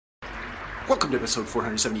Welcome to episode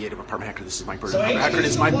 478 of Apartment Hacker. This is Mike Bird. Apartment Hacker. It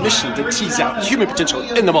is my mission to tease out human potential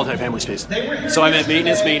in the multifamily space. So I'm at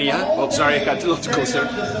Maintenance Mania. Oh, sorry, I got a little too close there.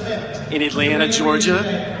 In Atlanta, Georgia.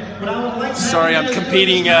 Sorry, I'm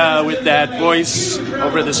competing with that voice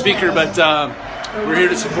over the speaker, but we're here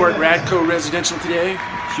to support Radco Residential today.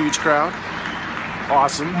 Huge crowd.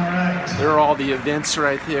 Awesome. There are all the events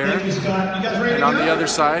right there. And on the other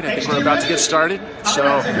side, I think we're about to get started. So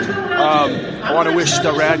I want to wish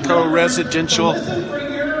the Radco Residential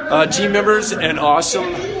team members an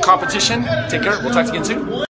awesome competition. Take care. We'll talk again soon.